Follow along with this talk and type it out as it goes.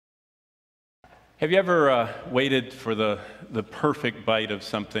Have you ever waited for the perfect bite of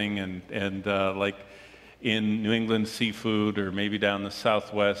something and like in New England seafood, or maybe down the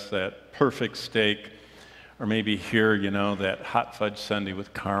Southwest, that perfect steak, or maybe here, that hot fudge sundae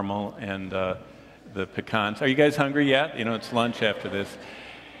with caramel and the pecans? Are you guys hungry yet? It's lunch after this.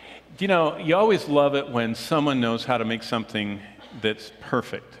 You always love it when someone knows how to make something that's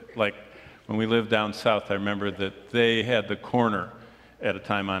perfect. Like when we lived down south, I remember that they had the corner at a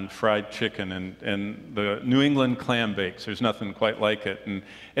time on fried chicken and the New England clam bakes. There's nothing quite like it, and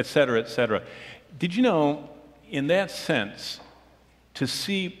et cetera, et cetera. Did you know, in that sense, to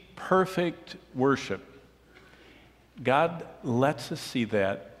see perfect worship, God lets us see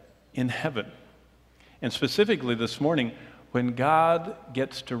that in heaven. And specifically this morning, when God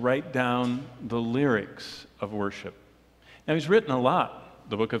gets to write down the lyrics of worship. Now, he's written a lot.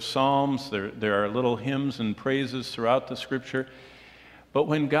 The book of Psalms, there are little hymns and praises throughout the scripture. But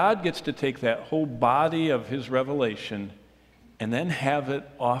when God gets to take that whole body of his revelation and then have it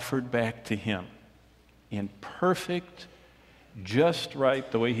offered back to him in perfect, just right,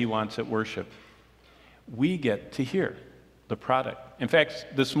 the way he wants it worship, we get to hear the product. In fact,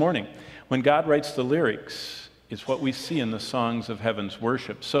 this morning, when God writes the lyrics, is what we see in the songs of heaven's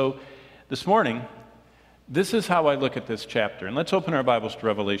worship. So this morning, this is how I look at this chapter. And let's open our Bibles to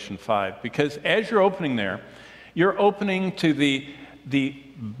Revelation 5, because as you're opening there, you're opening to the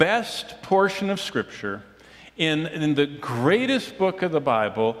best portion of Scripture in the greatest book of the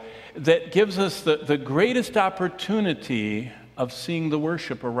Bible that gives us the greatest opportunity of seeing the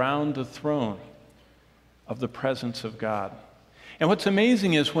worship around the throne of the presence of God. And what's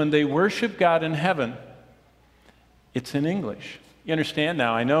amazing is when they worship God in heaven, it's in English. You understand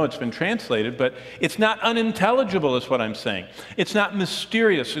now? I know it's been translated, but it's not unintelligible is what I'm saying. It's not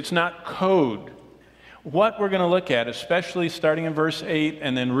mysterious. It's not code. What we're going to look at, especially starting in verse 8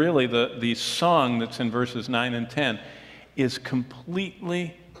 and then really the song that's in verses 9 and 10, is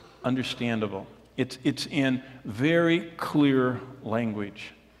completely understandable. It's in very clear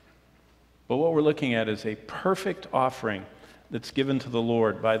language. But what we're looking at is a perfect offering that's given to the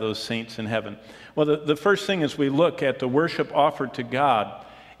Lord by those saints in heaven. Well, the first thing is we look at the worship offered to God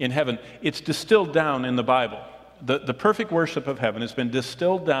in heaven. It's distilled down in the Bible. The perfect worship of heaven has been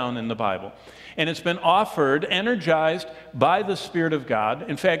distilled down in the Bible. And it's been offered, energized by the Spirit of God.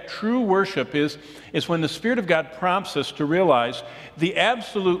 In fact, true worship is when the Spirit of God prompts us to realize the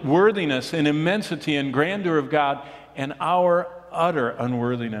absolute worthiness and immensity and grandeur of God and our utter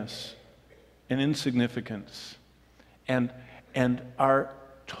unworthiness and insignificance and our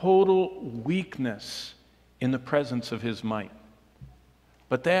total weakness in the presence of His might.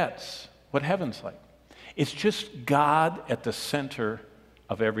 But that's what heaven's like. It's just God at the center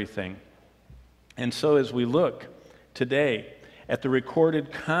of everything. And so as we look today at the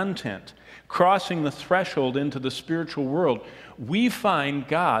recorded content, crossing the threshold into the spiritual world, we find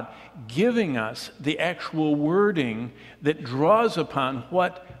God giving us the actual wording that draws upon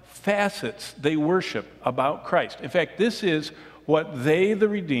what facets they worship about Christ. In fact, this is what they, the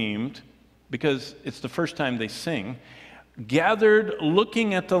redeemed, because it's the first time they sing, gathered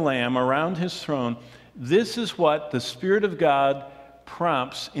looking at the Lamb around His throne. This is what the Spirit of God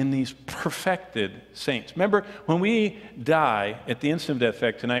prompts in these perfected saints. Remember, when we die at the instant of death, in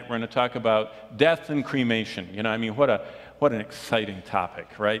fact, tonight we're going to talk about death and cremation. What an exciting topic,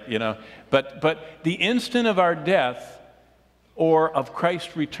 right? But the instant of our death or of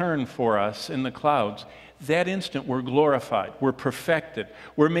Christ's return for us in the clouds, that instant we're glorified, we're perfected,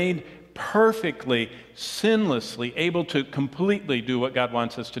 we're made perfectly, sinlessly able to completely do what God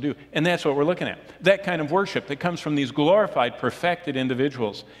wants us to do. And that's what we're looking at. That kind of worship that comes from these glorified, perfected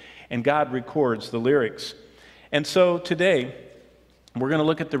individuals. And God records the lyrics. And so today, we're going to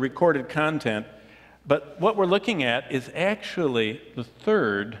look at the recorded content. But what we're looking at is actually the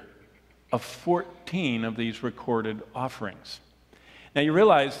third of 14 of these recorded offerings. Now you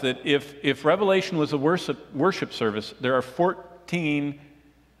realize that if Revelation was a worship service, there are 14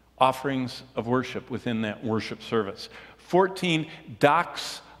 offerings of worship within that worship service. 14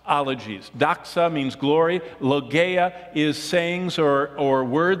 doxologies. Doxa means glory. Logeia is sayings or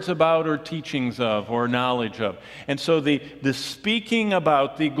words about or teachings of or knowledge of. And so the speaking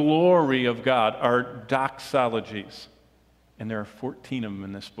about the glory of God are doxologies. And there are 14 of them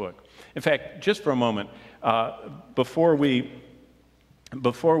in this book. In fact, just for a moment, before we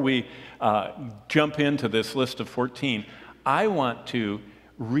jump into this list of 14, I want to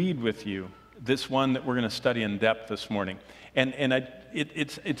read with you this one that we're going to study in depth this morning. And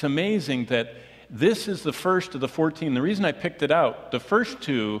it's amazing that this is the first of the 14. The reason I picked it out, the first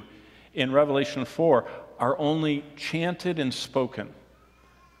two in Revelation 4 are only chanted and spoken.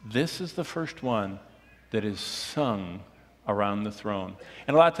 This is the first one that is sung around the throne.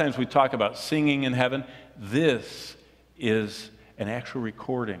 And a lot of times we talk about singing in heaven. This is an actual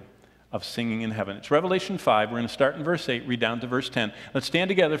recording of singing in heaven. It's Revelation 5. We're going to start in verse 8, read down to verse 10. Let's stand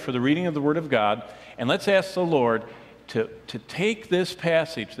together for the reading of the Word of God, and let's ask the Lord to take this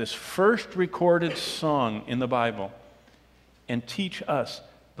passage, this first recorded song in the Bible, and teach us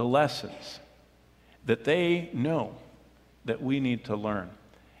the lessons that they know that we need to learn,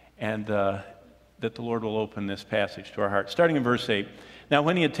 and that the Lord will open this passage to our hearts. Starting in verse 8. Now,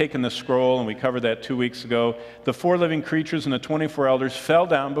 when he had taken the scroll, and we covered that 2 weeks ago, the 4 living creatures and the 24 elders fell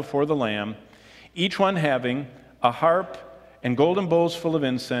down before the Lamb, each one having a harp and golden bowls full of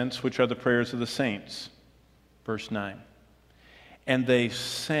incense, which are the prayers of the saints. Verse 9. And they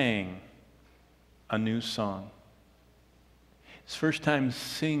sang a new song. It's the first time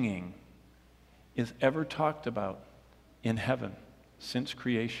singing is ever talked about in heaven since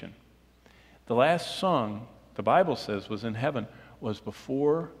creation. The last song, the Bible says, was in heaven, was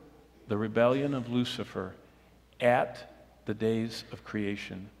before the rebellion of Lucifer at the days of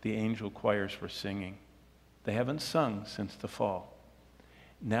creation. The angel choirs were singing. They haven't sung since the fall.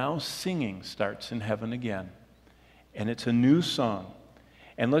 Now singing starts in heaven again, and it's a new song.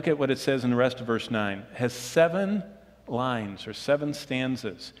 And look at what it says in the rest of verse 9. It has 7 lines or 7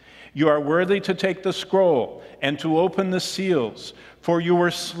 stanzas. You are worthy to take the scroll and to open the seals, for you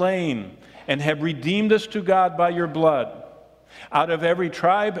were slain and have redeemed us to God by your blood, out of every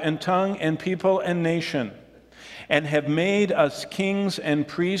tribe and tongue and people and nation, and have made us kings and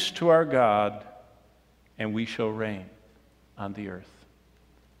priests to our God, and we shall reign on the earth.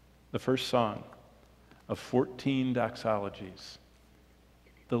 The first song of 14 doxologies,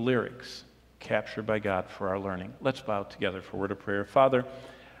 the lyrics captured by God for our learning. Let's bow together for a word of prayer. Father,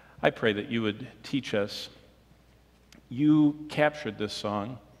 I pray that you would teach us. You captured this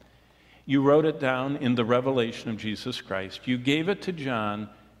song. You wrote it down in the revelation of Jesus Christ. You gave it to John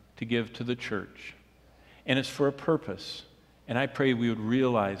to give to the church. And it's for a purpose. And I pray we would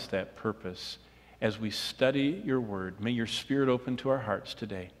realize that purpose as we study your word. May your Spirit open to our hearts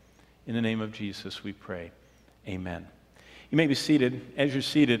today. In the name of Jesus we pray. Amen. You may be seated. As you're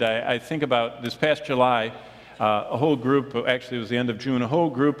seated, I think about this past July, a whole group, actually it was the end of June, a whole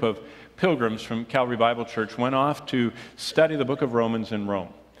group of pilgrims from Calvary Bible Church went off to study the book of Romans in Rome.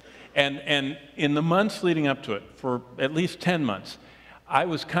 And in the months leading up to it, for at least 10 months, I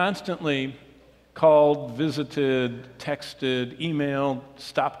was constantly called, visited, texted, emailed,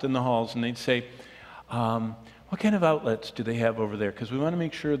 stopped in the halls, and they'd say, what kind of outlets do they have over there? Because we want to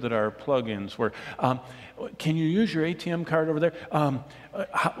make sure that our plug-ins work. Can you use your ATM card over there?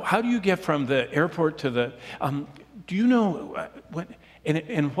 How do you get from the airport to the... do you know...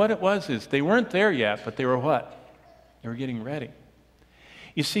 And what it was is they weren't there yet, but they were what? They were getting ready.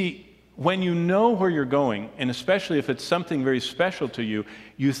 You see, when you know where you're going, and especially if it's something very special to you,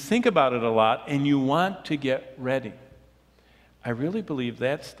 you think about it a lot and you want to get ready. I really believe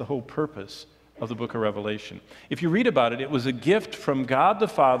that's the whole purpose of the book of Revelation. If you read about it, it was a gift from God the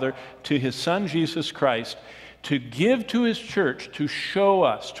Father to his Son Jesus Christ to give to his church, to show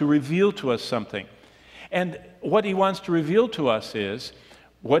us, to reveal to us something. And what he wants to reveal to us is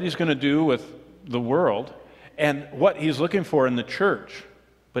what he's going to do with the world and what he's looking for in the church.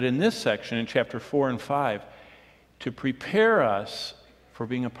 But in this section, in chapter 4 and 5, to prepare us for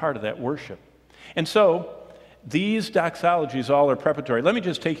being a part of that worship. And so, these doxologies all are preparatory. Let me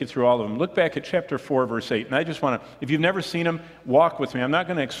just take you through all of them. Look back at chapter 4, verse 8. And I just want to, if you've never seen them, walk with me. I'm not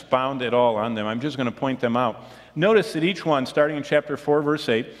going to expound at all on them. I'm just going to point them out. Notice that each one, starting in chapter 4, verse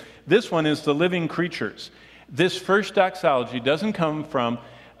 8, this one is the living creatures. This first doxology doesn't come from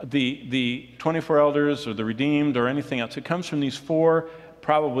the 24 elders or the redeemed or anything else. It comes from these 4,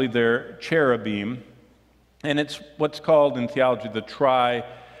 probably their cherubim, and it's what's called in theology the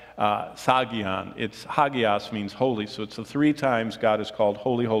Sagion. It's Hagios means holy, so it's the 3 times God is called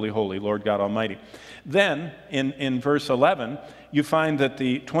holy, holy, holy, Lord God Almighty. Then, in verse 11, you find that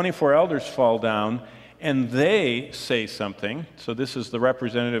the 24 elders fall down, and they say something. So this is the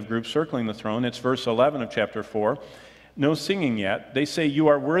representative group circling the throne. It's verse 11 of chapter 4. No singing yet. They say, you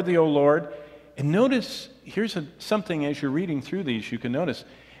are worthy, O Lord. And notice, here's something as you're reading through these, you can notice,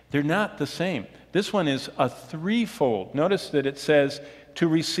 they're not the same. This one is a threefold. Notice that it says, to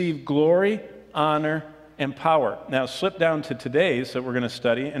receive glory, honor, and power. Now, slip down to today's that we're going to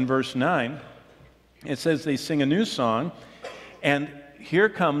study. In verse 9, it says they sing a new song, and here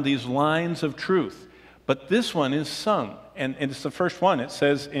come these lines of truth. But this one is sung, and it's the first one. It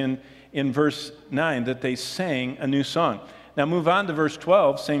says in verse 9 that they sang a new song. Now, move on to verse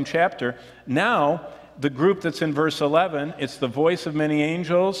 12, same chapter. Now, the group that's in verse 11, it's the voice of many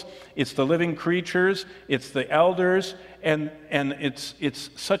angels, it's the living creatures, it's the elders, and it's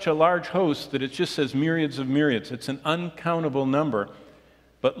such a large host that it just says myriads of myriads. It's an uncountable number.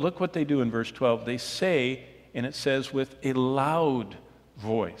 But look what they do in verse 12. They say, and it says, with a loud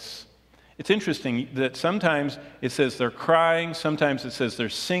voice. It's interesting that sometimes it says they're crying, sometimes it says they're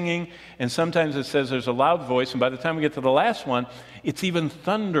singing, and sometimes it says there's a loud voice, and by the time we get to the last one, it's even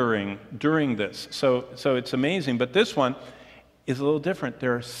thundering during this. So it's amazing. But this one is a little different.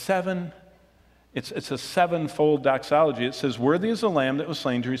 There are seven. It's a sevenfold doxology. It says, worthy is the Lamb that was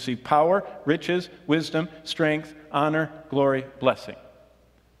slain to receive power, riches, wisdom, strength, honor, glory, blessing.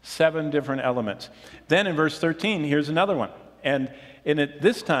 7 different elements. Then in verse 13, here's another one. And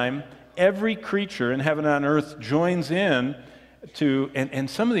this time, every creature in heaven and on earth joins in to, and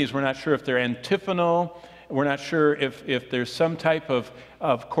some of these we're not sure if they're antiphonal, we're not sure if there's some type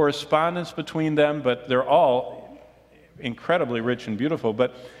of correspondence between them, but they're all incredibly rich and beautiful.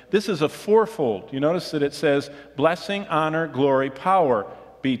 But this is a fourfold. You notice that it says, blessing, honor, glory, power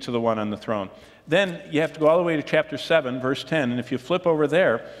be to the one on the throne. Then you have to go all the way to chapter 7, verse 10, and if you flip over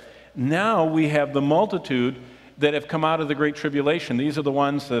there, now we have the multitude that have come out of the Great Tribulation. These are the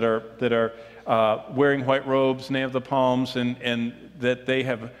ones that are wearing white robes, and they have the palms, and that they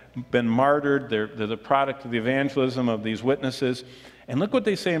have been martyred. They're the product of the evangelism of these witnesses. And look what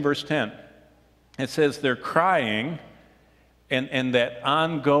they say in verse 10. It says they're crying, and that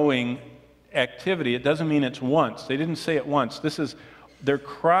ongoing activity, it doesn't mean it's once. They didn't say it once. They're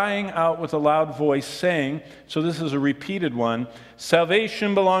crying out with a loud voice, saying, so this is a repeated one,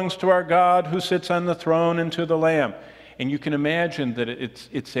 salvation belongs to our God who sits on the throne and to the Lamb. And you can imagine that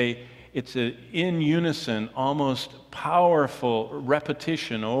it's a in unison, almost powerful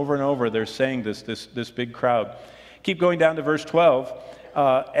repetition over and over. They're saying this big crowd. Keep going down to verse 12.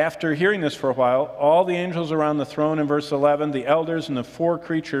 After hearing this for a while, all the angels around the throne in verse 11, the elders and the 4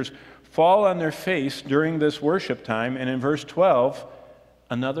 creatures fall on their face during this worship time. And in verse 12,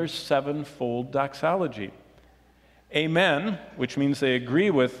 another sevenfold doxology. Amen, which means they agree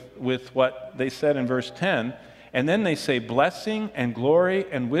with what they said in verse 10. And then they say blessing and glory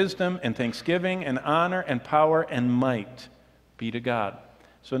and wisdom and thanksgiving and honor and power and might be to God.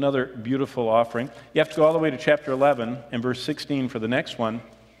 So another beautiful offering. You have to go all the way to chapter 11 and verse 16 for the next one.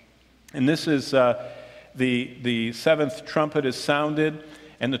 And this is the seventh trumpet is sounded,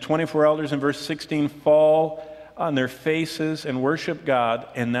 and the 24 elders in verse 16 fall on their faces and worship God.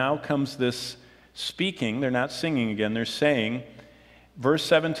 And now comes this speaking. They're not singing again, they're saying. Verse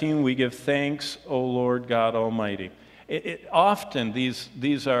 17, we give thanks, O Lord God Almighty. Often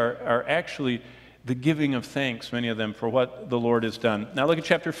these are actually the giving of thanks, many of them, for what the Lord has done. Now look at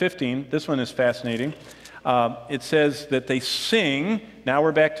chapter 15. This one is fascinating. It says that they sing. Now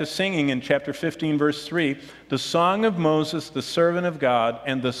we're back to singing in chapter 15, verse 3. The song of Moses, the servant of God,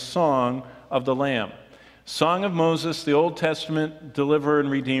 and the song of the Lamb. Song of Moses, the Old Testament deliverer and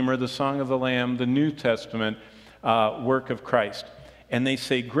redeemer. The song of the Lamb, the New Testament work of Christ. And they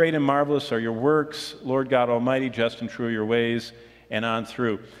say, great and marvelous are your works, Lord God Almighty, just and true are your ways, and on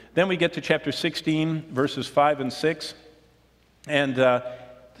through. Then we get to chapter 16, verses 5 and 6. And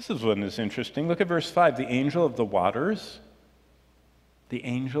this is one that's interesting. Look at verse 5. The angel of the waters. The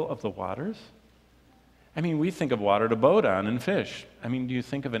angel of the waters? I mean, we think of water to boat on and fish. I mean, do you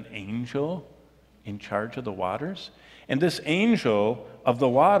think of an angel in charge of the waters? And this angel of the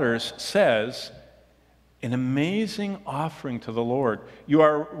waters says, an amazing offering to the Lord. You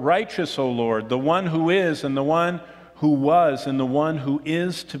are righteous, O Lord, the one who is and the one who was and the one who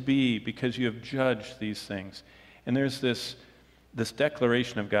is to be, because you have judged these things. And there's this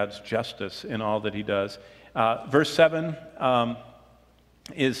declaration of God's justice in all that he does. Verse 7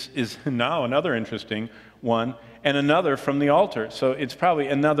 is now another interesting one, and another from the altar. So it's probably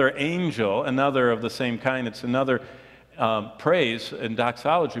another angel, another of the same kind. It's another praise and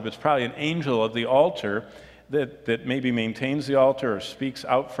doxology, but it's probably an angel of the altar that maybe maintains the altar or speaks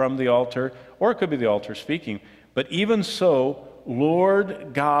out from the altar, or it could be the altar speaking. But even so,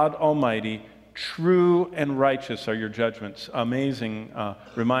 Lord God Almighty, true and righteous are your judgments. Amazing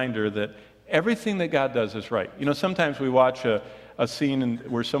reminder that everything that God does is right. You know, sometimes we watch a scene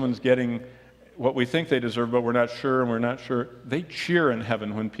where someone's getting what we think they deserve, but we're not sure, and we're not sure. They cheer in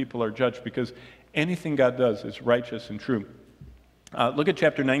heaven when people are judged, because anything God does is righteous and true. Look at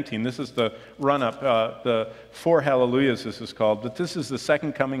chapter 19. This is the run-up, the 4 hallelujahs this is called. But this is the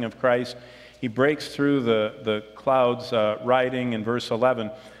second coming of Christ. He breaks through the clouds riding in verse 11.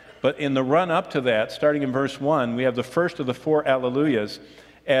 But in the run-up to that, starting in verse 1, we have the first of the 4 alleluias,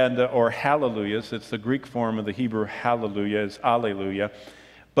 or hallelujahs. It's the Greek form of the Hebrew hallelujah, is alleluia.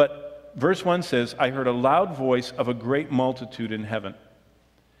 But verse 1 says, I heard a loud voice of a great multitude in heaven.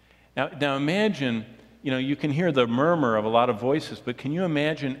 Now imagine, you can hear the murmur of a lot of voices, but can you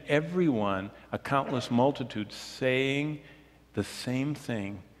imagine everyone, a countless multitude, saying the same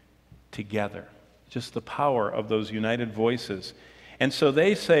thing together? Just the power of those united voices. And so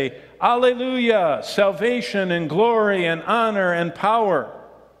they say, Alleluia, salvation and glory and honor and power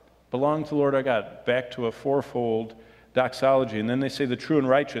belong to the Lord our God. Back to a fourfold doxology. And then they say the true and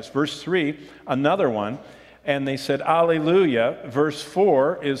righteous. Verse 3, another one. And they said, Alleluia. Verse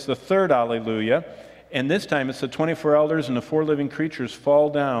 4 is the third Alleluia. And this time it's the 24 elders and the 4 living creatures fall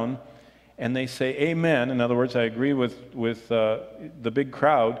down and they say, Amen. In other words, I agree with the big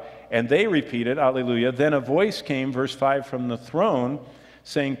crowd. And they repeated, Alleluia. Then a voice came, verse 5, from the throne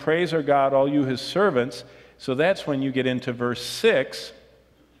saying, Praise our God, all you his servants. So that's when you get into verse 6,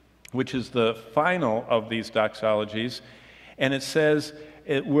 which is the final of these doxologies. And it says,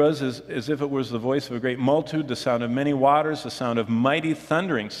 it was as if it was the voice of a great multitude, the sound of many waters, the sound of mighty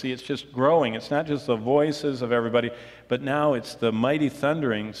thunderings. See, it's just growing. It's not just the voices of everybody, but now it's the mighty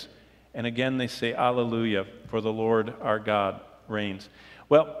thunderings. And again, they say, Alleluia, for the Lord our God reigns.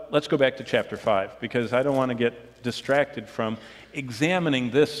 Well, let's go back to chapter 5, because I don't want to get distracted from examining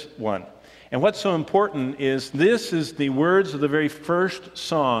this one. And what's so important is this is the words of the very first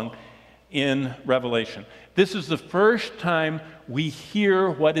song in Revelation. This is the first time we hear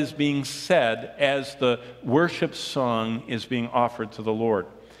what is being said as the worship song is being offered to the Lord.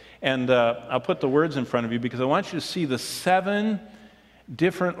 And I'll put the words in front of you because I want you to see the 7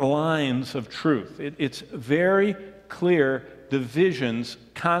 different lines of truth. It's very clear divisions,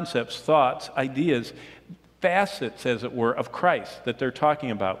 concepts, thoughts, ideas, facets, as it were, of Christ that they're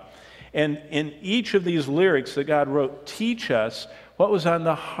talking about. And in each of these lyrics that God wrote, teach us what was on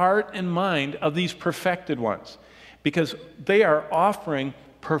the heart and mind of these perfected ones, because they are offering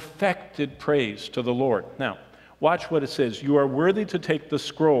perfected praise to the Lord. Now, watch what it says. You are worthy to take the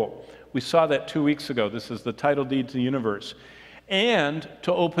scroll. We saw that 2 weeks ago. This is the title deed to the universe. And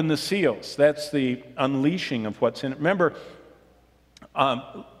to open the seals. That's the unleashing of what's in it. Remember,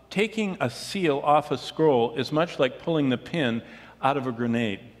 taking a seal off a scroll is much like pulling the pin out of a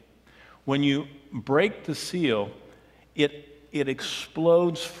grenade. When you break the seal, it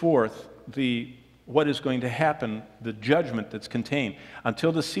explodes forth what is going to happen, the judgment that's contained.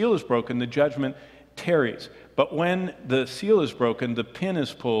 Until the seal is broken, the judgment tarries. But when the seal is broken, the pin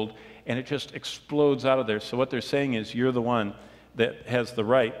is pulled, and it just explodes out of there. So what they're saying is, you're the one that has the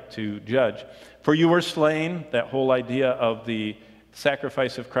right to judge. For you were slain, that whole idea of the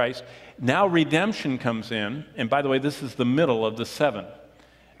sacrifice of Christ. Now redemption comes in, and by the way, this is the middle of the 7.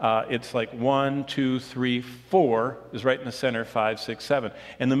 It's like 1, 2, 3, 4 is right in the center, 5, 6, 7.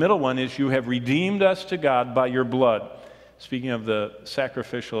 And the middle one is, you have redeemed us to God by your blood. Speaking of the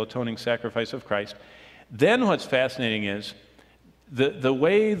sacrificial, atoning sacrifice of Christ. Then what's fascinating is, the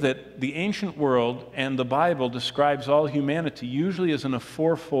way that the ancient world and the Bible describes all humanity usually is in a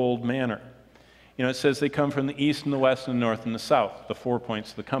fourfold manner. It says they come from the east and the west and the north and the south, the 4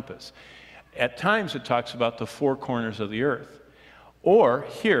 points of the compass. At times it talks about the 4 corners of the earth. Or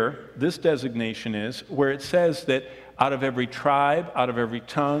here, this designation is where it says that out of every tribe, out of every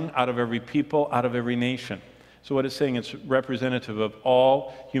tongue, out of every people, out of every nation. So what it's saying, it's representative of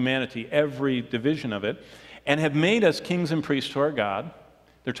all humanity, every division of it, and have made us kings and priests to our God.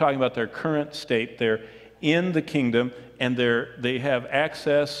 They're talking about their current state. They're in the kingdom, and they have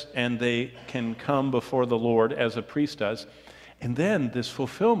access, and they can come before the Lord as a priest does. And then this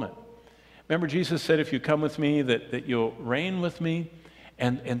fulfillment. Remember, Jesus said, if you come with me, that you'll reign with me.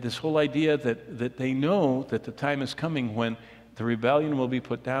 And this whole idea that they know that the time is coming when the rebellion will be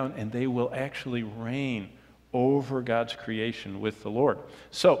put down, and they will actually reign over God's creation with the Lord.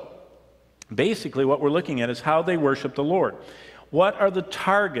 So, basically, what we're looking at is how they worship the Lord. What are the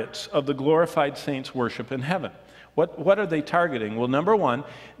targets of the glorified saints' worship in heaven? What are they targeting? Well, number one,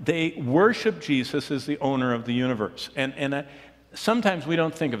 they worship Jesus as the owner of the universe. And sometimes we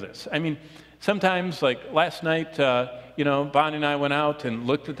don't think of this. I mean, sometimes, like last night, Bonnie and I went out and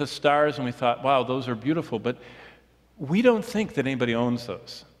looked at the stars, and we thought, wow, those are beautiful. But we don't think that anybody owns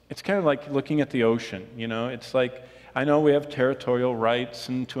those. It's kind of like looking at the ocean. It's like, I know we have territorial rights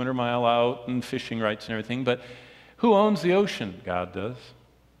and 200 mile out and fishing rights and everything, but who owns the ocean? God does.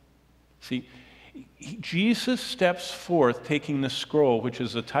 See, Jesus steps forth taking the scroll, which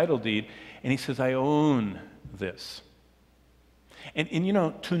is the title deed, and he says, I own this. And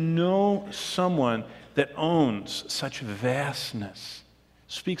to know someone that owns such vastness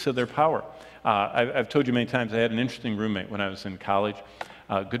speaks of their power. I've told you many times I had an interesting roommate when I was in college,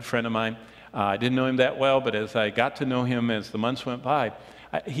 a good friend of mine. I didn't know him that well, but as I got to know him as the months went by,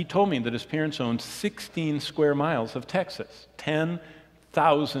 He told me that his parents owned 16 square miles of Texas,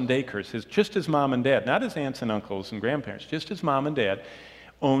 10,000 acres. Just his mom and dad, not his aunts and uncles and grandparents, just his mom and dad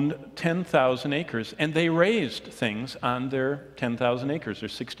owned 10,000 acres, and they raised things on their 10,000 acres, their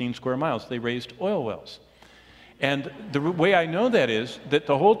 16 square miles. They raised oil wells. And the way I know that is that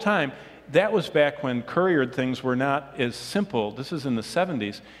the whole time, that was back when couriered things were not as simple. This is in the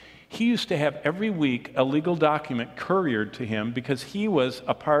 70s. He used to have every week a legal document couriered to him because he was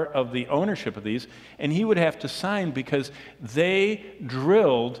a part of the ownership of these, and he would have to sign because they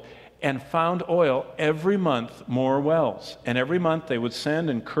drilled and found oil every month, more wells. And every month they would send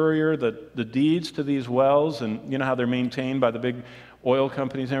and courier the deeds to these wells, and you know how they're maintained by the big oil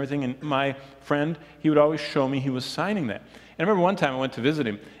companies and everything. And my friend, he would always show me he was signing that. And I remember one time I went to visit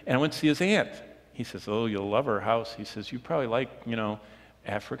him, and I went to see his aunt. He says, "Oh, you'll love her house." He says, "You probably like,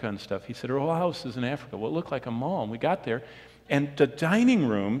 Africa and stuff." He said, "Her whole house is in Africa." Well, it looked like a mall. And we got there, and the dining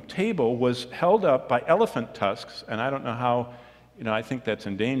room table was held up by elephant tusks, and I don't know how. I think that's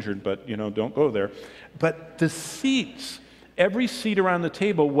endangered, but, don't go there. But the seats, every seat around the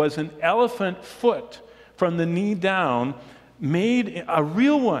table was an elephant foot from the knee down, made a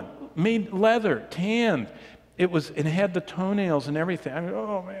real one, made leather, tanned. It had the toenails and everything. I mean,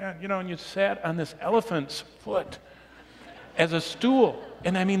 oh man, and you sat on this elephant's foot as a stool.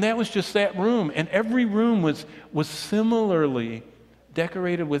 And I mean, that was just that room. And every room was similarly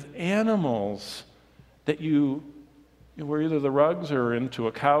decorated with animals that were either the rugs or into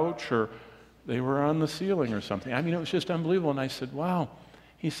a couch, or they were on the ceiling or something. I mean, it was just unbelievable. And I said, "Wow."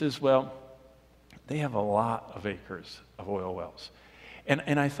 He says, "Well, they have a lot of acres of oil wells."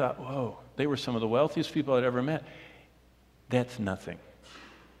 And I thought, whoa, they were some of the wealthiest people I'd ever met. That's nothing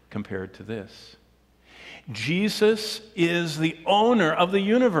compared to this. Jesus is the owner of the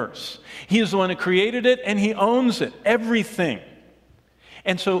universe. He is the one who created it, and he owns it, everything.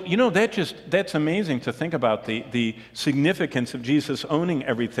 And so, that's amazing to think about the significance of Jesus owning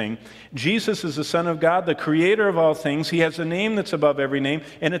everything. Jesus is the Son of God, the creator of all things. He has a name that's above every name,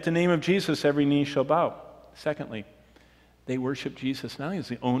 and at the name of Jesus, every knee shall bow. Secondly, they worship Jesus not only as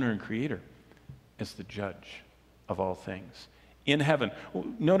the owner and creator, as the judge of all things. In heaven,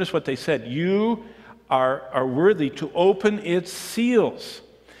 notice what they said. You are worthy to open its seals.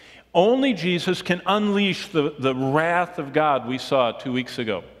 Only Jesus can unleash the wrath of God we saw 2 weeks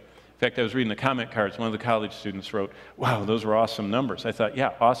ago. In fact, I was reading the comment cards. One of the college students wrote, "Wow, those were awesome numbers." I thought,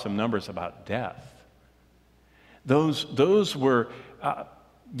 yeah, awesome numbers about death. Those were,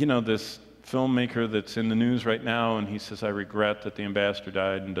 this filmmaker that's in the news right now, and he says, "I regret that the ambassador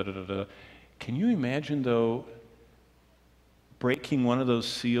died," and da-da-da-da. Can you imagine, though, breaking one of those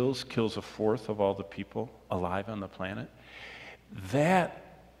seals kills 1/4 of all the people alive on the planet?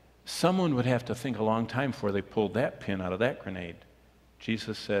 Someone would have to think a long time before they pulled that pin out of that grenade.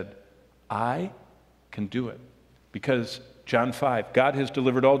 Jesus said, "I can do it." Because John 5, God has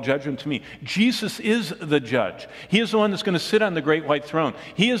delivered all judgment to me. Jesus is the judge. He is the one that's going to sit on the great white throne.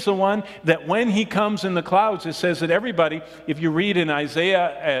 He is the one that when he comes in the clouds, it says that everybody, if you read in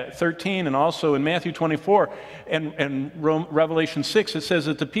Isaiah 13 and also in Matthew 24 and Revelation 6, it says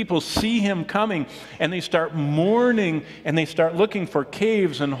that the people see him coming and they start mourning and they start looking for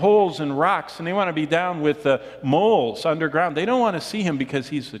caves and holes and rocks, and they want to be down with the moles underground. They don't want to see him because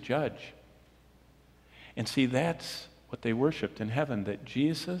he's the judge. And see, that's what they worshiped in heaven, that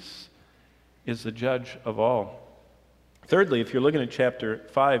Jesus is the judge of all. Thirdly, if you're looking at chapter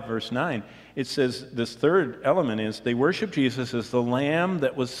 5, verse 9, it says this third element is they worship Jesus as the Lamb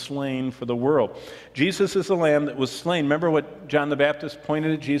that was slain for the world. Jesus is the Lamb that was slain. Remember what John the Baptist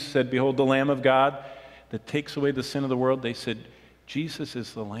pointed at? Jesus said, "Behold the Lamb of God that takes away the sin of the world." They said, Jesus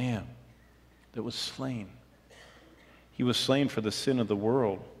is the Lamb that was slain. He was slain for the sin of the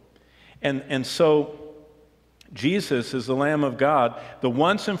world. And so Jesus is the Lamb of God, the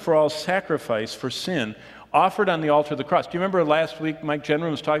once and for all sacrifice for sin offered on the altar of the cross. Do you remember last week Mike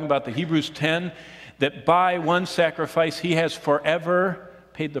Jenron was talking about the Hebrews 10, that by one sacrifice he has forever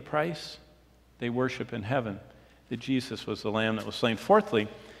paid the price? They worship in heaven that Jesus was the Lamb that was slain. Fourthly,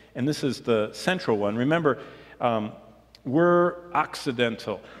 and this is the central one, remember, we're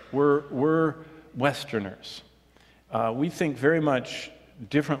Occidental. We're Westerners. We think very much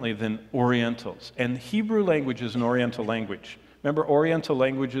differently than Orientals. And Hebrew language is an Oriental language. Remember, Oriental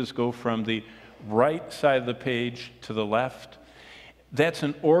languages go from the right side of the page to the left. That's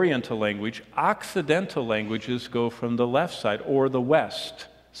an Oriental language. Occidental languages go from the left side or the west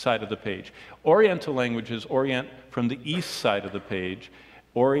side of the page. Oriental languages orient from the east side of the page.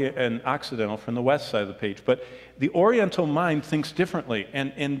 and Occidental from the west side of the page. But the Oriental mind thinks differently,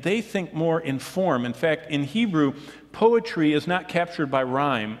 and they think more in form. In fact, in Hebrew, poetry is not captured by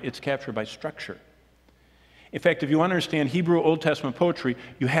rhyme, it's captured by structure. In fact, if you want to understand Hebrew Old Testament poetry,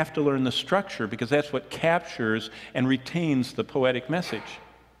 you have to learn the structure because that's what captures and retains the poetic message.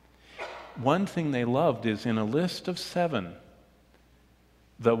 One thing they loved is in a list of 7,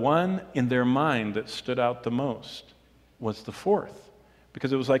 the one in their mind that stood out the most was the 4th.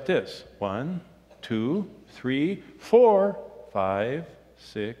 Because it was like this: 1, 2, 3, 4, 5,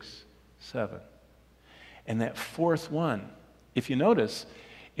 6, 7. And that 4th one, if you notice,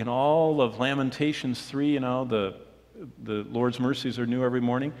 in all of Lamentations 3, the Lord's mercies are new every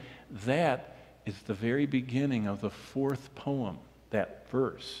morning, that is the very beginning of the 4th poem, that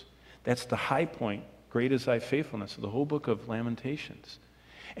verse. That's the high point, great is thy faithfulness, of the whole book of Lamentations.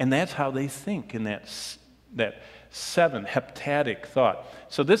 And that's how they think in that 7 heptadic thought.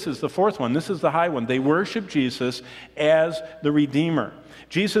 So this is the 4th one. This is the high one. They worship Jesus as the Redeemer.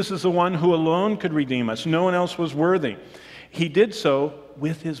 Jesus is the one who alone could redeem us. No one else was worthy. He did so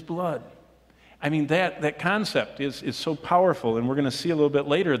with his blood. I mean, that concept is so powerful, and we're going to see a little bit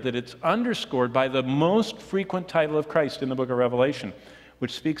later that it's underscored by the most frequent title of Christ in the book of Revelation,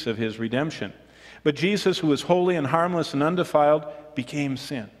 which speaks of his redemption. But Jesus, who is holy and harmless and undefiled, became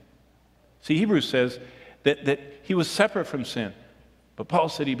sin. See, Hebrews says that he was separate from sin, but Paul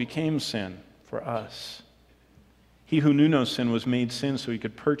said he became sin for us. He who knew no sin was made sin so he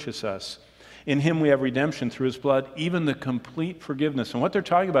could purchase us. In him we have redemption through his blood, even the complete forgiveness. And what they're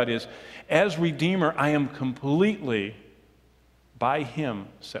talking about is, as Redeemer, I am completely, by him,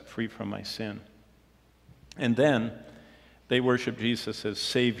 set free from my sin. And then they worship Jesus as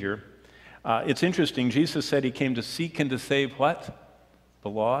Savior. It's interesting, Jesus said he came to seek and to save what? The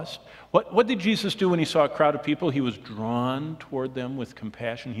lost. What did Jesus do when he saw a crowd of people? He was drawn toward them with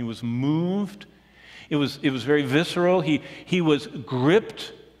compassion. He was moved. It was very visceral. He was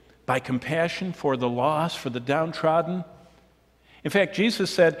gripped by compassion for the lost, for the downtrodden. In fact, Jesus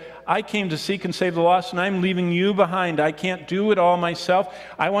said, I came to seek and save the lost, and I'm leaving you behind. I can't do it all myself.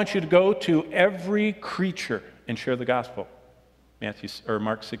 I want you to go to every creature and share the gospel.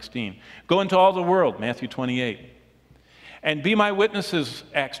 Mark 16. Go into all the world, Matthew 28. And be my witnesses,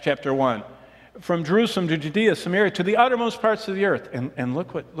 Acts chapter 1. From Jerusalem to Judea, Samaria, to the uttermost parts of the earth. And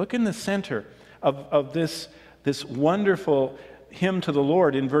look in the center of this wonderful hymn to the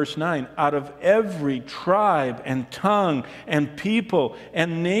Lord in verse 9. Out of every tribe and tongue and people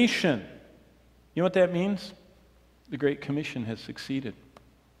and nation. You know what that means? The Great Commission has succeeded.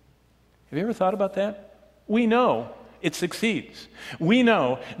 Have you ever thought about that? We know it succeeds. We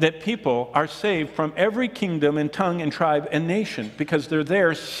know that people are saved from every kingdom and tongue and tribe and nation because they're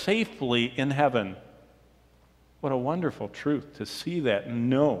there safely in heaven. What a wonderful truth to see that and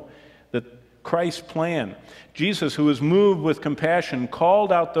know that Christ's plan. Jesus, who was moved with compassion,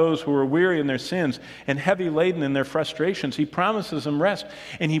 called out those who were weary in their sins and heavy laden in their frustrations. He promises them rest,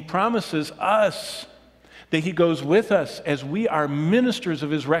 and he promises us that he goes with us as we are ministers of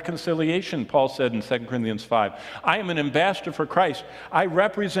his reconciliation, Paul said in 2 Corinthians 5. I am an ambassador for Christ. I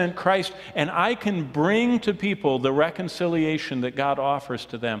represent Christ, and I can bring to people the reconciliation that God offers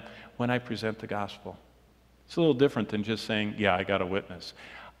to them when I present the gospel. It's a little different than just saying, yeah, I got a witness.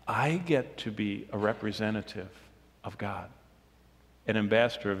 I get to be a representative of God, an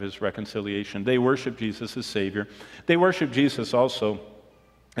ambassador of his reconciliation. They worship Jesus as Savior. They worship Jesus also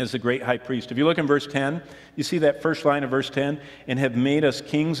as the great high priest. If you look in verse 10, you see that first line of verse 10, and have made us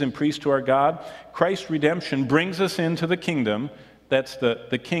kings and priests to our God. Christ's redemption brings us into the kingdom. That's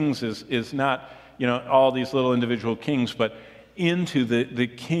the kings is not, all these little individual kings, but into the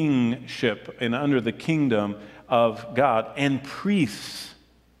kingship and under the kingdom of God. And priests.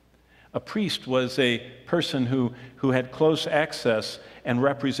 A priest was a person who had close access and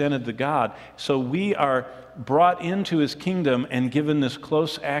represented the God. So we are brought into his kingdom and given this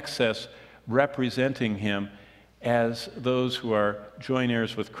close access representing him as those who are joint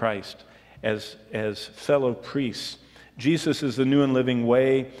heirs with Christ, as fellow priests. Jesus is the new and living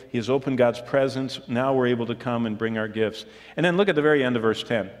way. He has opened God's presence. Now we're able to come and bring our gifts. And then look at the very end of verse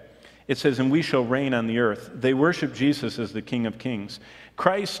 10. It says, and we shall reign on the earth. They worship Jesus as the King of Kings.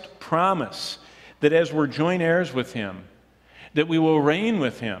 Christ promised that as we're joint heirs with him, that we will reign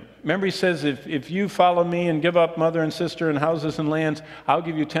with him. Remember, he says, if you follow me and give up mother and sister and houses and lands, I'll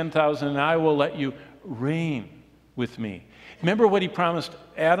give you 10,000 and I will let you reign with me. Remember what he promised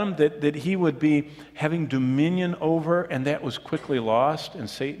Adam, that he would be having dominion over, and that was quickly lost, and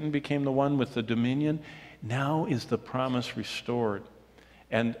Satan became the one with the dominion. Now is the promise restored,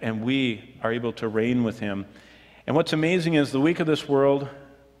 and we are able to reign with him. And what's amazing is the weak of this world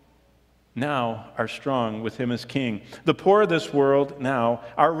now are strong with him as king. The poor of this world now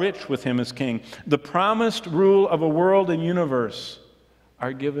are rich with him as king. The promised rule of a world and universe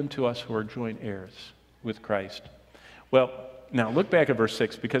are given to us who are joint heirs with Christ. Well, now look back at verse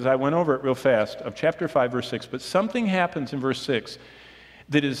 6, because I went over it real fast, of chapter 5, verse 6, but something happens in verse 6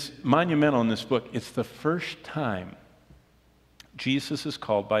 that is monumental in this book. It's the first time Jesus is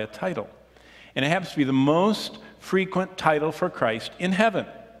called by a title. And it happens to be the most frequent title for Christ in heaven.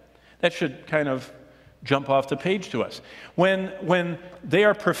 That should kind of jump off the page to us. When they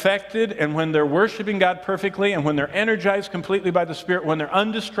are perfected and when they're worshiping God perfectly and when they're energized completely by the Spirit, when they're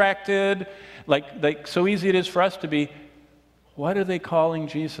undistracted, like so easy it is for us to be, what are they calling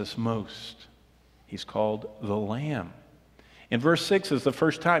Jesus most? He's called the Lamb. In verse 6 is the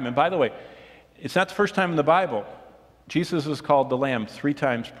first time. And by the way, it's not the first time in the Bible. Jesus is called the Lamb 3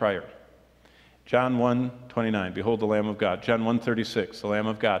 times prior. John 1:29, behold the Lamb of God. John 1:36, the Lamb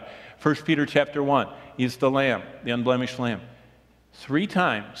of God. 1 Peter chapter 1, he's the Lamb, the unblemished Lamb. 3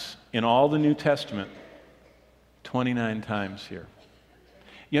 times in all the New Testament, 29 times here.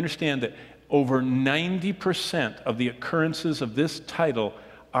 You understand that over 90% of the occurrences of this title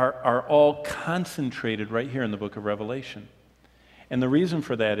are all concentrated right here in the book of Revelation. And the reason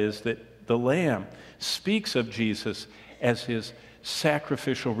for that is that the Lamb speaks of Jesus as his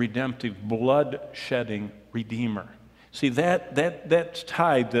sacrificial, redemptive, blood-shedding Redeemer. See, that's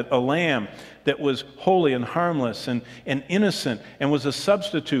tied, that a lamb that was holy and harmless and innocent and was a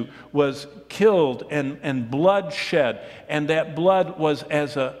substitute was killed and blood shed, and that blood was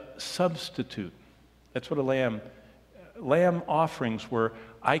as a substitute. That's what a lamb offerings were.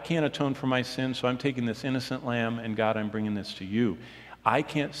 I can't atone for my sin, so I'm taking this innocent lamb, and God, I'm bringing this to you. I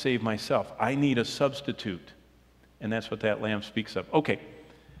can't save myself. I need a substitute. And that's what that lamb speaks of. Okay,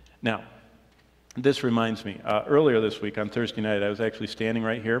 now, this reminds me, earlier this week on Thursday night, I was actually standing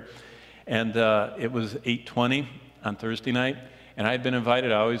right here, and it was 8:20 on Thursday night, and I had been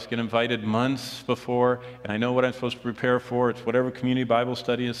invited. I always get invited months before, and I know what I'm supposed to prepare for. It's whatever community Bible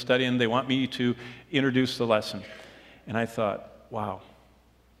study is studying. They want me to introduce the lesson. And I thought, wow,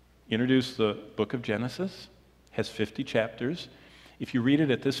 introduce the book of Genesis, has 50 chapters. If you read it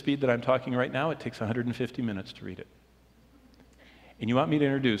at this speed that I'm talking right now, it takes 150 minutes to read it. And you want me to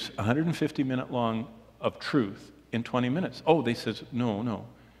introduce 150-minute long of truth in 20 minutes. Oh, they says, no,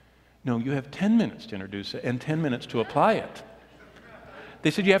 you have 10 minutes to introduce it and 10 minutes to apply it.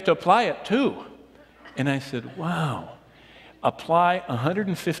 They said, you have to apply it too. And I said, wow, apply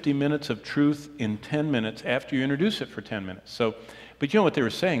 150 minutes of truth in 10 minutes after you introduce it for 10 minutes. So, but you know what they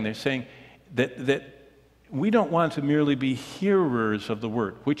were saying? They're saying that we don't want to merely be hearers of the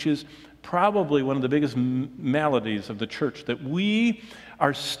word, which is probably one of the biggest maladies of the church, that we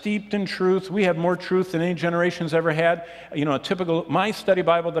are steeped in truth. We have more truth than any generation's ever had. You know, my study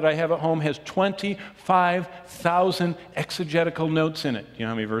Bible that I have at home has 25,000 exegetical notes in it. You know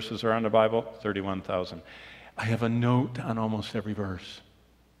how many verses are on the Bible? 31,000. I have a note on almost every verse.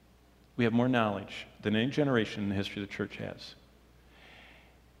 We have more knowledge than any generation in the history of the church has.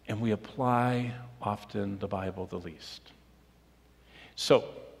 And we apply often the Bible the least. So,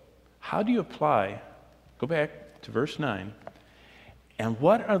 how do you apply? Go back to verse 9. And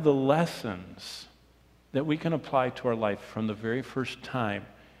what are the lessons that we can apply to our life from the very first time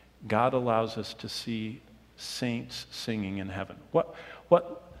God allows us to see saints singing in heaven? What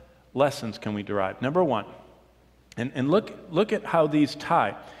lessons can we derive? Number one, and look at how these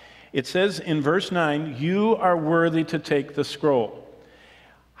tie. It says in verse 9, you are worthy to take the scroll.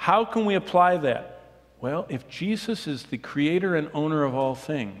 How can we apply that? Well, if Jesus is the creator and owner of all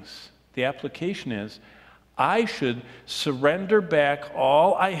things, the application is, I should surrender back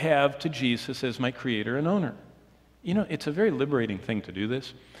all I have to Jesus as my creator and owner. You know, it's a very liberating thing to do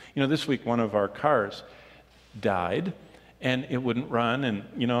this. You know, this week one of our cars died, and it wouldn't run, and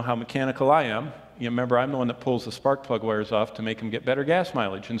you know how mechanical I am. You remember, I'm the one that pulls the spark plug wires off to make them get better gas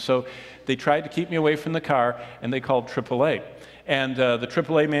mileage. And so they tried to keep me away from the car, and they called AAA. And the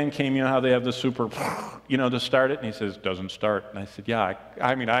AAA man came, you know how they have the super, you know, to start it? And he says, doesn't start. And I said, yeah,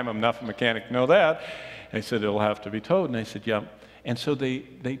 I mean, I'm enough of a mechanic to know that. And he said, it'll have to be towed. And I said, yeah. And so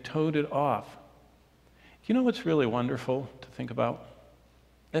they towed it off. You know what's really wonderful to think about?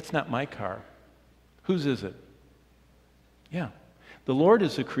 That's not my car. Whose is it? Yeah. The Lord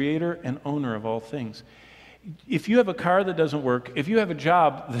is the creator and owner of all things. If you have a car that doesn't work, if you have a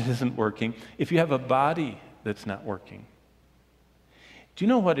job that isn't working, if you have a body that's not working, do you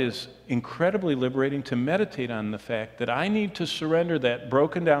know what is incredibly liberating? To meditate on the fact that I need to surrender that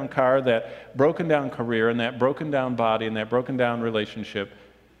broken down car, that broken down career, and that broken down body, and that broken down relationship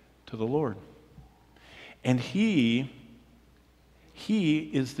to the Lord. And He He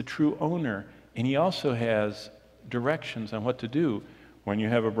is the true owner, and he also has directions on what to do when you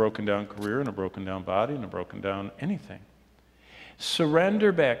have a broken down career and a broken down body and a broken down anything.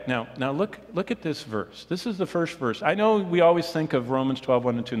 Surrender back. Now look at this verse. This is the first verse. I know we always think of Romans 12,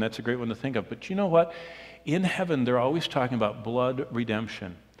 1 and 2, and that's a great one to think of, but you know what? In heaven, they're always talking about blood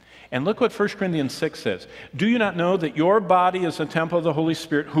redemption. And look what 1 Corinthians 6 says. Do you not know that your body is a temple of the Holy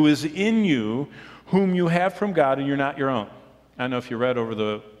Spirit who is in you, whom you have from God, and you're not your own? I don't know if you read over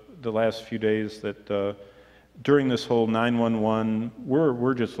the last few days that during this whole 9/11,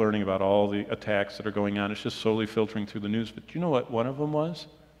 we're just learning about all the attacks that are going on. It's just slowly filtering through the news. But do you know what one of them was?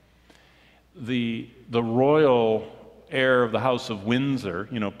 The royal heir of the House of Windsor,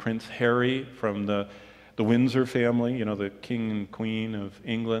 Prince Harry from the Windsor family, the king and queen of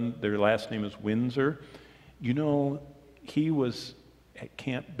England, their last name is Windsor. He was at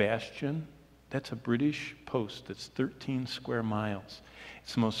Camp Bastion. That's a British post that's 13 square miles.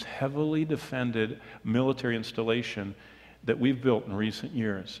 It's the most heavily defended military installation that we've built in recent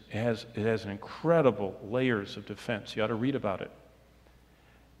years. It has incredible layers of defense. You ought to read about it.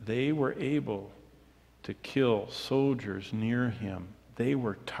 They were able to kill soldiers near him. They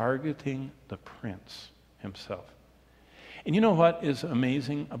were targeting the prince himself. And you know what is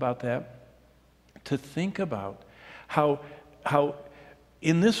amazing about that? To think about how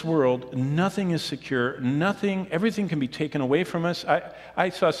in this world, nothing is secure, everything can be taken away from us. I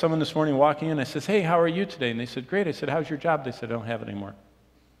saw someone this morning walking in, I said, hey, how are you today? And they said, great. I said, how's your job? They said, I don't have it anymore.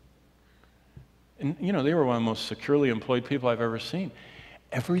 And they were one of the most securely employed people I've ever seen.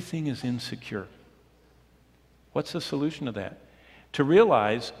 Everything is insecure. What's the solution to that? To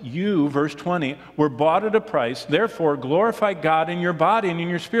realize you, verse 20, were bought at a price, therefore glorify God in your body and in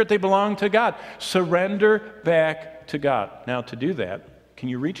your spirit. They belong to God. Surrender back to God. Now, to do that, can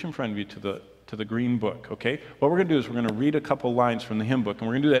you reach in front of you to the green book, okay? What we're going to do is we're going to read a couple lines from the hymn book, and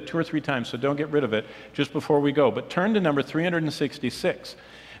we're going to do that 2 or 3 times, so don't get rid of it just before we go. But turn to number 366,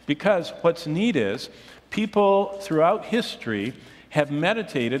 because what's neat is people throughout history have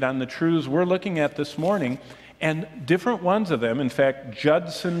meditated on the truths we're looking at this morning, and different ones of them. In fact,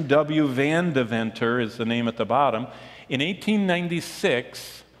 Judson W. Van Deventer is the name at the bottom. In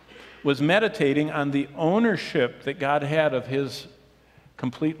 1896, was meditating on the ownership that God had of his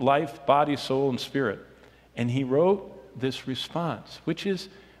complete life, body, soul, and spirit. And he wrote this response, which is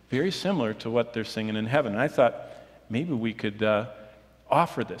very similar to what they're singing in heaven. And I thought maybe we could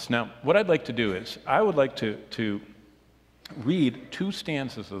offer this. Now, what I'd like to do is, I would like to read 2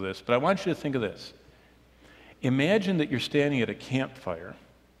 stanzas of this, but I want you to think of this. Imagine that you're standing at a campfire,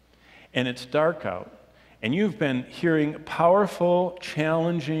 and it's dark out, and you've been hearing powerful,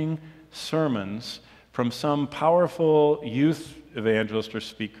 challenging sermons from some powerful youth evangelist or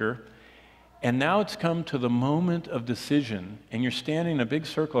speaker, and now it's come to the moment of decision, and you're standing in a big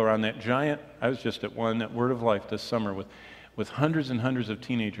circle around that giant, I was just at one at Word of Life this summer with hundreds and hundreds of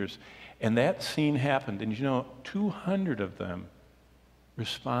teenagers, and that scene happened, and 200 of them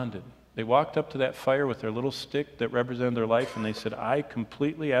responded. They walked up to that fire with their little stick that represented their life, and they said, I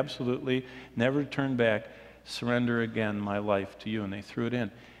completely, absolutely, never turn back, surrender again my life to you, and they threw it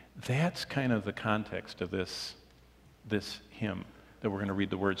in. That's kind of the context of this hymn that we're going to read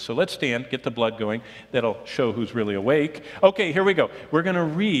the words. So let's stand, get the blood going. That'll show who's really awake. Okay, here we go. We're going to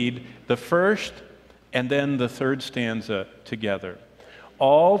read the first and then the third stanza together.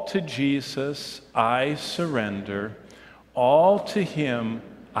 All to Jesus I surrender, all to him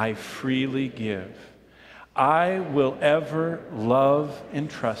I freely give. I will ever love and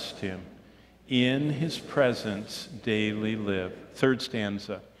trust him, in his presence daily live. Third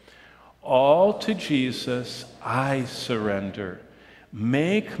stanza. All to Jesus I surrender.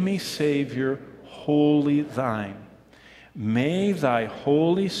 Make me, Savior, wholly thine. May thy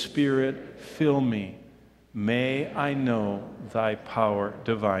Holy Spirit fill me. May I know thy power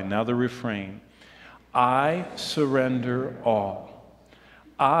divine. Now the refrain. I surrender all.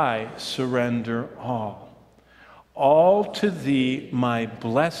 I surrender all. All to thee, my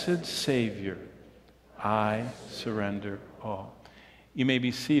blessed Savior, I surrender all. You may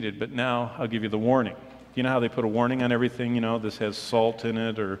be seated, but now I'll give you the warning. You know how they put a warning on everything? This has salt in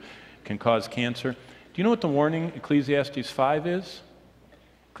it or can cause cancer. Do you know what the warning Ecclesiastes 5 is?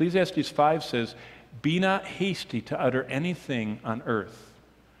 Ecclesiastes 5 says, be not hasty to utter anything on earth,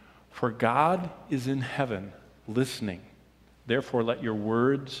 for God is in heaven listening. Therefore, let your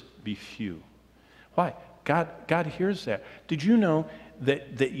words be few. Why? God hears that. Did you know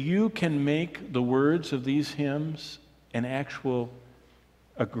that you can make the words of these hymns an actual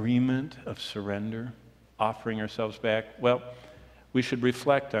agreement of surrender, offering ourselves back? Well, we should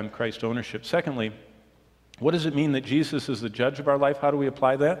reflect on Christ's ownership. Secondly, What does it mean that Jesus is the judge of our life? How do we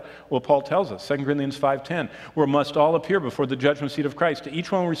apply that? Well, Paul tells us, 2 Corinthians 5:10, we must all appear before the judgment seat of Christ. To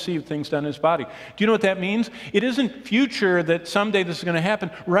each one will receive things done in his body. Do you know what that means? It isn't future that someday this is going to happen.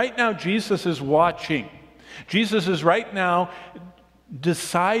 Right now, Jesus is watching. Jesus is right now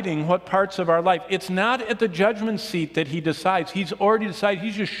deciding what parts of our life. It's not at the judgment seat that he decides. He's already decided.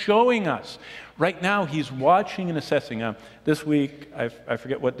 He's just showing us. Right now, he's watching and assessing. This week, I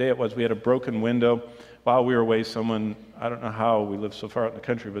forget what day it was, we had a broken window. While we were away, someone, I don't know how we live so far out in the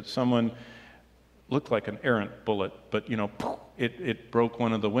country, but someone looked like an errant bullet, but it broke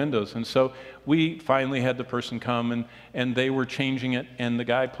one of the windows. And so we finally had the person come, and they were changing it, and the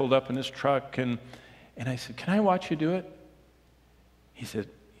guy pulled up in his truck, and I said, "Can I watch you do it?" He said,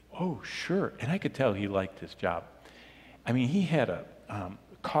 "Oh, sure." And I could tell he liked his job. I mean, he had a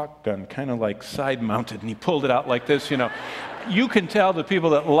caulk gun, kind of like side-mounted, and he pulled it out like this, You can tell the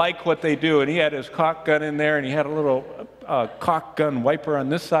people that like what they do, and he had his caulk gun in there, and he had a little caulk gun wiper on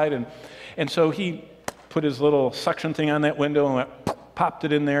this side, and so he put his little suction thing on that window and popped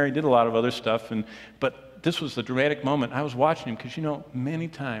it in there. He did a lot of other stuff, but this was the dramatic moment. I was watching him because, many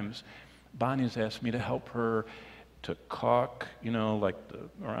times Bonnie has asked me to help her to caulk, like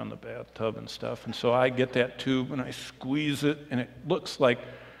around the bathtub and stuff. And so I get that tube and I squeeze it, and it looks like,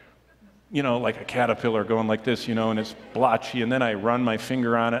 like a caterpillar going like this, and it's blotchy. And then I run my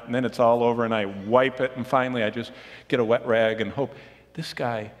finger on it, and then it's all over, and I wipe it. And finally, I just get a wet rag and hope. This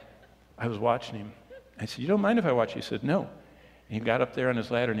guy, I was watching him. I said, "You don't mind if I watch you?" He said, "No." And he got up there on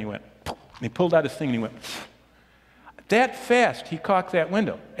his ladder, and he went, and he pulled out his thing, and he went, that fast, he caulked that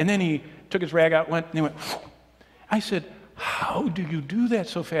window. And then he took his rag out, and he went, I said, "How do you do that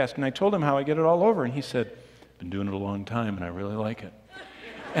so fast?" And I told him how I get it all over. And he said, "Been doing it a long time, and I really like it."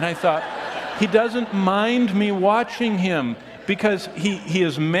 And I thought, he doesn't mind me watching him because he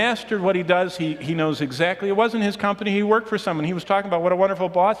has mastered what he does. He knows exactly. It wasn't his company. He worked for someone. He was talking about what a wonderful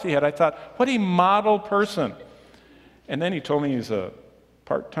boss he had. I thought, what a model person. And then he told me he's a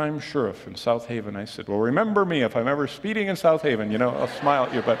part-time sheriff in South Haven. I said, "Well, remember me if I'm ever speeding in South Haven. I'll smile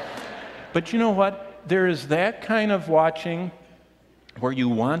at you." But you know what? There is that kind of watching where you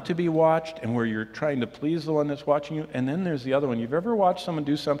want to be watched and where you're trying to please the one that's watching you. And then there's the other one. You've ever watched someone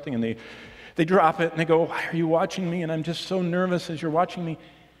do something and they drop it and they go, "Why are you watching me? And I'm just so nervous as you're watching me."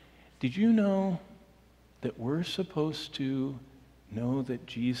 Did you know that we're supposed to know that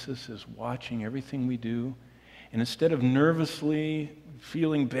Jesus is watching everything we do? And instead of nervously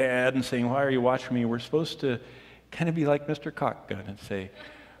feeling bad and saying, "Why are you watching me?" we're supposed to kind of be like Mr. Cockgun and say,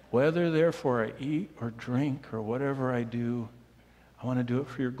 "Whether therefore I eat or drink or whatever I do, I want to do it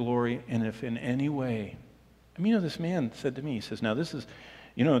for your glory. And if in any way," this man said to me, he says, "Now this is,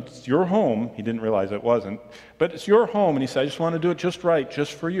 it's your home." He didn't realize it wasn't, but it's your home. And he said, "I just want to do it just right,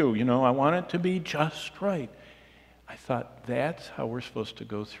 just for you. I want it to be just right." I thought, that's how we're supposed to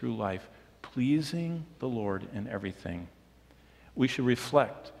go through life, pleasing the Lord in everything. We should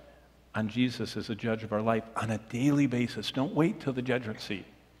reflect on Jesus as a judge of our life on a daily basis. Don't wait till the judgment seat.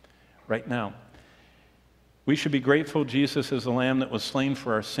 Right now. We should be grateful Jesus is the Lamb that was slain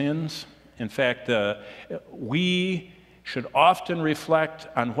for our sins. In fact, we should often reflect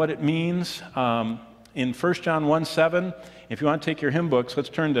on what it means. In 1 John 1:7, if you want to take your hymn books, let's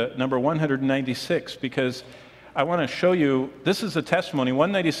turn to number 196, because I want to show you, this is a testimony.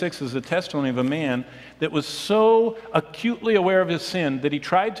 196 is a testimony of a man that was so acutely aware of his sin that he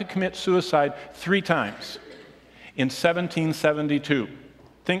tried to commit suicide 3 times in 1772.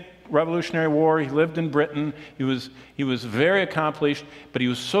 Think Revolutionary War. He lived in Britain. He was very accomplished, but he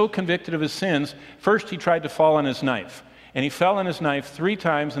was so convicted of his sins. First, he tried to fall on his knife, and he fell on his knife 3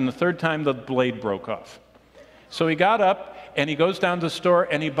 times, and the 3rd time the blade broke off. So he got up, and he goes down to the store,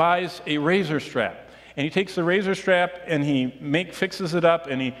 and he buys a razor strap. And he takes the razor strap, and he fixes it up,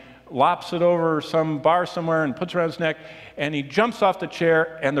 and he lops it over some bar somewhere and puts it around his neck, and he jumps off the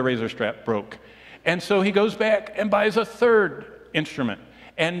chair, and the razor strap broke. And so he goes back and buys a 3rd instrument.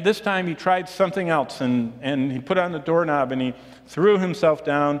 And this time he tried something else, and he put on the doorknob, and he threw himself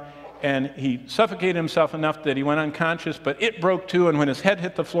down, and he suffocated himself enough that he went unconscious, but it broke too, and when his head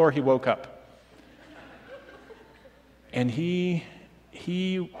hit the floor, he woke up. And his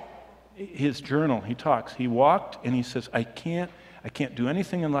journal, he talks, he walked, and he says, I can't do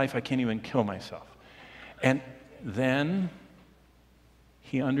anything in life, I can't even kill myself. And then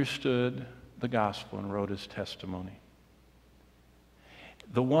he understood the gospel and wrote his testimony.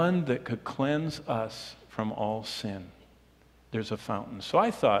 The one that could cleanse us from all sin. There's a fountain. So I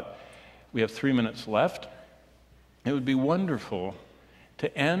thought, we have 3 minutes left. It would be wonderful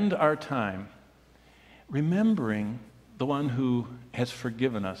to end our time remembering the one who has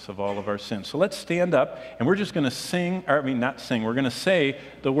forgiven us of all of our sins. So let's stand up, and we're just going to sing, or I mean, not sing, we're going to say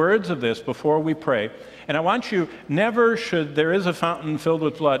the words of this before we pray. And I want you, never should there is a fountain filled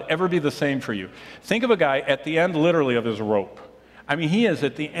with blood ever be the same for you. Think of a guy at the end, literally, of his rope. I mean, he is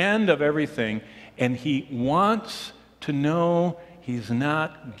at the end of everything, and he wants to know he's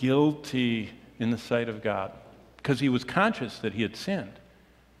not guilty in the sight of God, because he was conscious that he had sinned.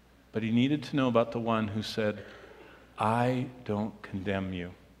 But he needed to know about the one who said, I don't condemn you.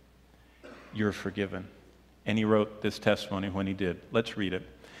 You're forgiven. And he wrote this testimony when he did. Let's read it.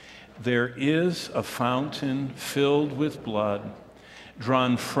 There is a fountain filled with blood,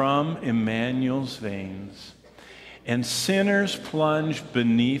 drawn from Emmanuel's veins, and sinners plunged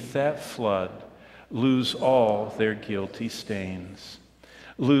beneath that flood lose all their guilty stains.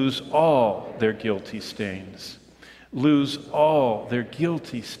 Lose all their guilty stains. Lose all their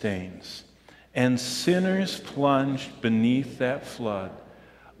guilty stains. And sinners plunged beneath that flood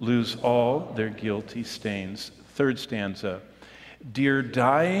lose all their guilty stains. Third stanza. Dear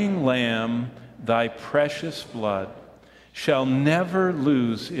dying Lamb, thy precious blood shall never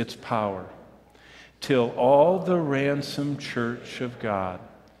lose its power till all the ransomed church of God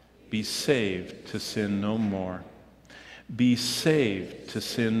be saved to sin no more. Be saved to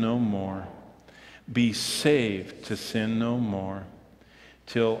sin no more. Be saved to sin no more.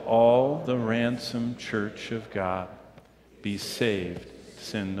 Till all the ransomed church of God be saved,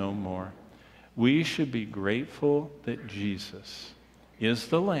 sin no more. We should be grateful that Jesus is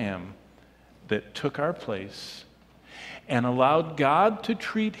the Lamb that took our place and allowed God to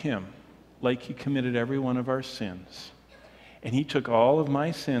treat him like he committed every one of our sins. And he took all of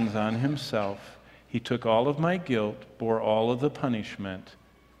my sins on himself. He took all of my guilt, bore all of the punishment,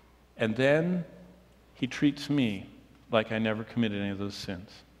 and then he treats me like I never committed any of those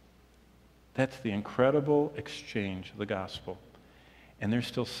sins. That's the incredible exchange of the gospel. And they're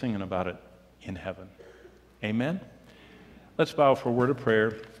still singing about it in heaven. Amen? Let's bow for a word of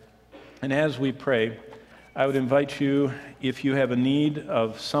prayer. And as we pray, I would invite you, if you have a need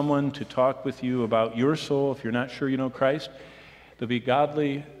of someone to talk with you about your soul, if you're not sure you know Christ, there'll be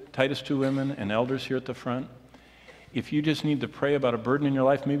godly Titus 2 women and elders here at the front. If you just need to pray about a burden in your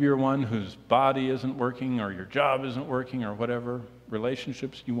life, maybe you're one whose body isn't working or your job isn't working or whatever,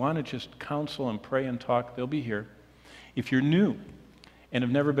 relationships, you want to just counsel and pray and talk, they'll be here. If you're new and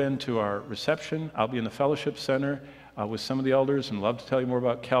have never been to our reception, I'll be in the fellowship center with some of the elders and love to tell you more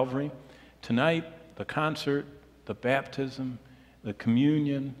about Calvary. Tonight, the concert, the baptism, the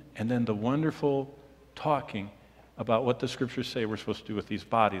communion, and then the wonderful talking about what the scriptures say we're supposed to do with these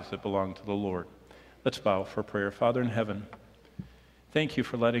bodies that belong to the Lord. Let's bow for prayer. Father in heaven, thank you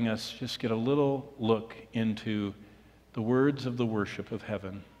for letting us just get a little look into the words of the worship of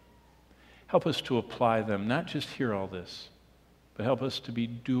heaven. Help us to apply them, not just hear all this, but help us to be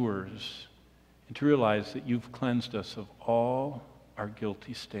doers and to realize that you've cleansed us of all our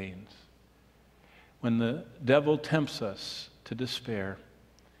guilty stains. When the devil tempts us to despair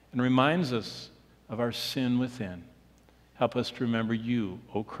and reminds us of our sin within, help us to remember you,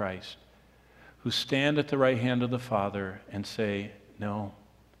 O Christ, who stand at the right hand of the Father and say, no,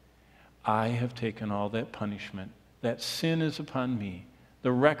 I have taken all that punishment. That sin is upon me.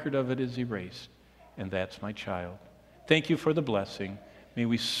 The record of it is erased, and that's my child. Thank you for the blessing. May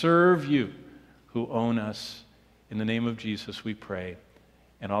we serve you who own us. In the name of Jesus we pray.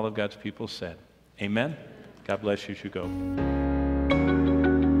 And all of God's people said, amen. God bless you as you go.